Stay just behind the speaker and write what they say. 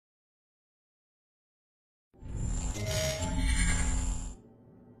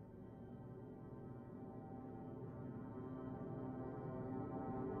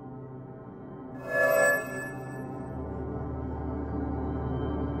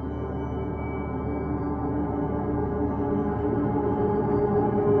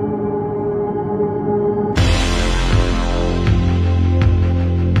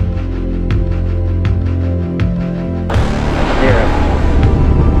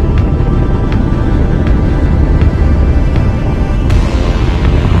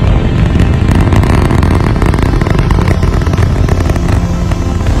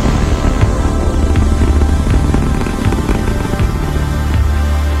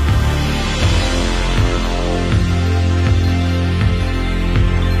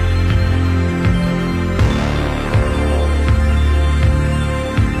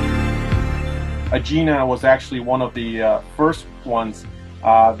Gina was actually one of the first ones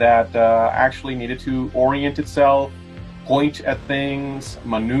that actually needed to orient itself, point at things,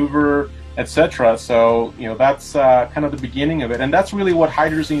 maneuver, etc. So, you know, that's kind of the beginning of it. And that's really what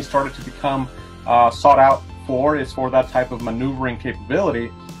hydrazine started to become sought out for, is for that type of maneuvering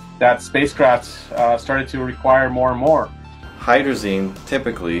capability that spacecraft started to require more and more. Hydrazine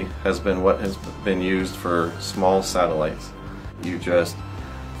typically has been what has been used for small satellites. You just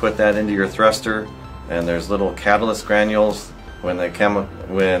put that into your thruster, and there's little catalyst granules. When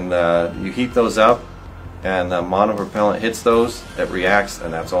you heat those up and the monopropellant hits those, it reacts,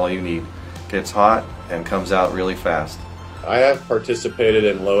 and that's all you need. Gets hot and comes out really fast. I have participated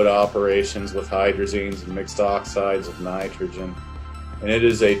in load operations with hydrazines and mixed oxides of nitrogen, and it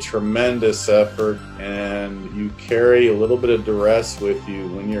is a tremendous effort, and you carry a little bit of duress with you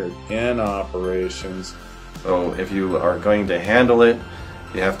when you're in operations. So if you are going to handle it,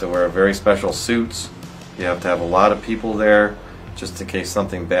 you have to wear very special suits. You have to have a lot of people there just in case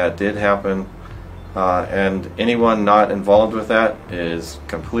something bad did happen. And anyone not involved with that is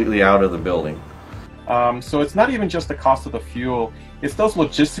completely out of the building. So it's not even just the cost of the fuel, it's those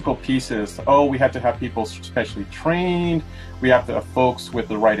logistical pieces. Oh, we have to have people specially trained, we have to have folks with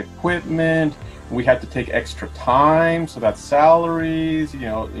the right equipment, we have to take extra time, so that's salaries, you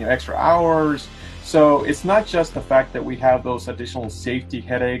know, extra hours. So it's not just the fact that we have those additional safety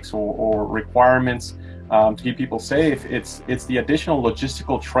headaches or requirements to keep people safe. It's the additional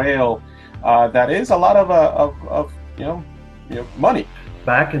logistical trail that is a lot of money.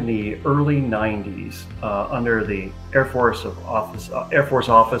 Back in the early 90s, under the Air Force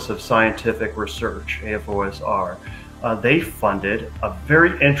Office of Scientific Research, AFOSR, they funded a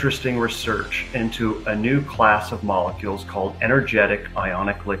very interesting research into a new class of molecules called energetic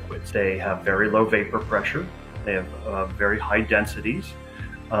ionic liquids. They have very low vapor pressure, they have very high densities,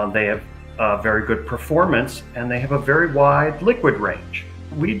 they have very good performance, and they have a very wide liquid range.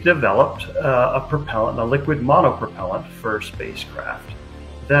 We developed a propellant, a liquid monopropellant for spacecraft,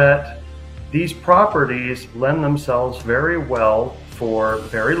 that these properties lend themselves very well for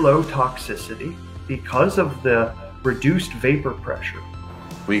very low toxicity because of the reduced vapor pressure.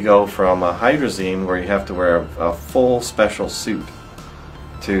 We go from a hydrazine, where you have to wear a full special suit,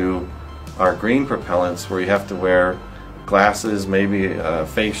 to our green propellants, where you have to wear glasses, maybe a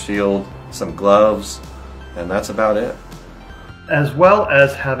face shield, some gloves, and that's about it. As well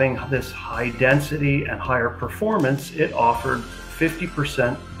as having this high density and higher performance, it offered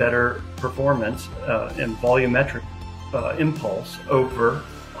 50% better performance in volumetric impulse over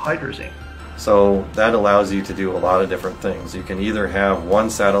hydrazine. So that allows you to do a lot of different things. You can either have one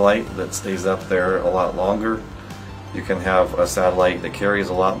satellite that stays up there a lot longer. You can have a satellite that carries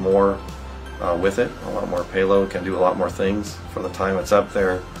a lot more with it, a lot more payload, can do a lot more things for the time it's up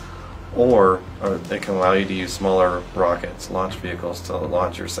there. Or it can allow you to use smaller rockets, launch vehicles, to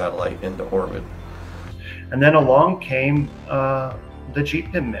launch your satellite into orbit. And then along came the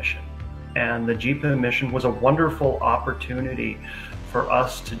GPIM mission. And the GPIM mission was a wonderful opportunity for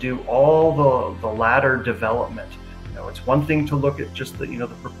us to do all the ladder development. You know, it's one thing to look at just the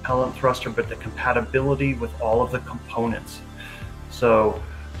propellant thruster, but the compatibility with all of the components. So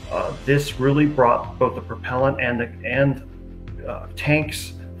this really brought both the propellant and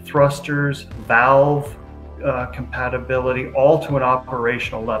tanks, thrusters, valve compatibility, all to an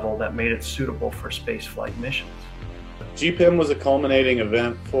operational level that made it suitable for spaceflight missions. GPIM was a culminating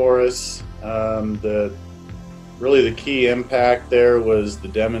event for us. Really the key impact there was the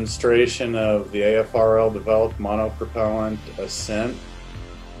demonstration of the AFRL developed monopropellant ASCENT.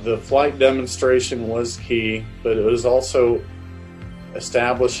 The flight demonstration was key, but it was also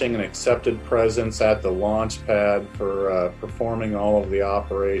establishing an accepted presence at the launch pad for performing all of the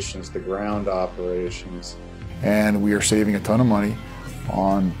operations, the ground operations. And we are saving a ton of money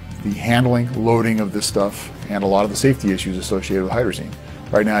on the handling, loading of this stuff, and a lot of the safety issues associated with hydrazine.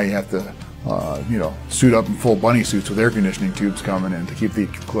 Right now you have to suit up in full bunny suits with air conditioning tubes coming in to keep the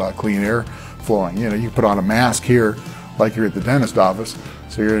clean air flowing. You put on a mask here like you're at the dentist office,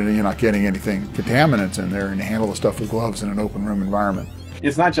 so you're not getting anything, contaminants in there, and you handle the stuff with gloves in an open room environment.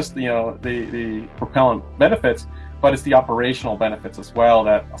 It's not just the propellant benefits, but it's the operational benefits as well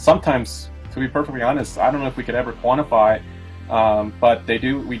that sometimes, to be perfectly honest, I don't know if we could ever quantify, but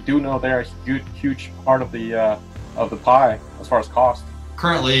we do know they're a huge part of the pie as far as cost.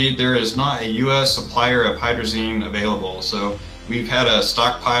 Currently, there is not a U.S. supplier of hydrazine available, so we've had a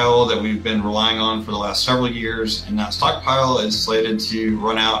stockpile that we've been relying on for the last several years, and that stockpile is slated to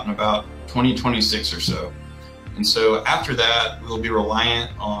run out in about 2026 or so. And so after that, we'll be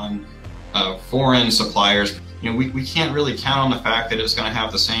reliant on foreign suppliers. We can't really count on the fact that it's going to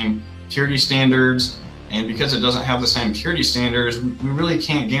have the same purity standards. And because it doesn't have the same purity standards, we really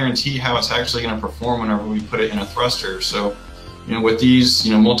can't guarantee how it's actually going to perform whenever we put it in a thruster. So, with these,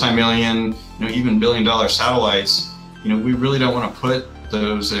 multi-million, even billion-dollar satellites, we really don't want to put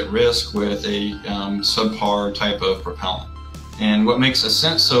those at risk with a subpar type of propellant. And what makes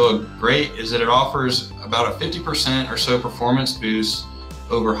ASCENT so great is that it offers about a 50% or so performance boost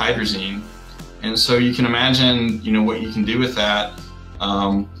over hydrazine. And so you can imagine, what you can do with that,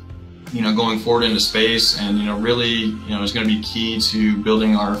 going forward into space, and really, is going to be key to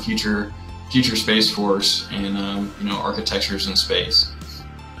building our future Space Force and architectures in space.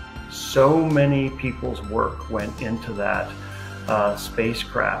 So many people's work went into that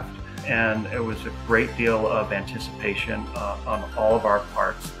spacecraft, and it was a great deal of anticipation on all of our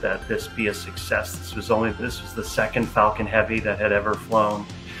parts that this be a success. This was the second Falcon Heavy that had ever flown,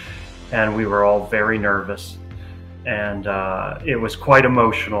 and we were all very nervous, and it was quite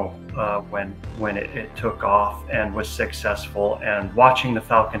emotional when it took off and was successful. And watching the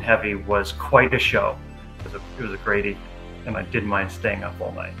Falcon Heavy was quite a show. It was a great evening, and I didn't mind staying up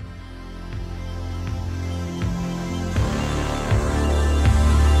all night.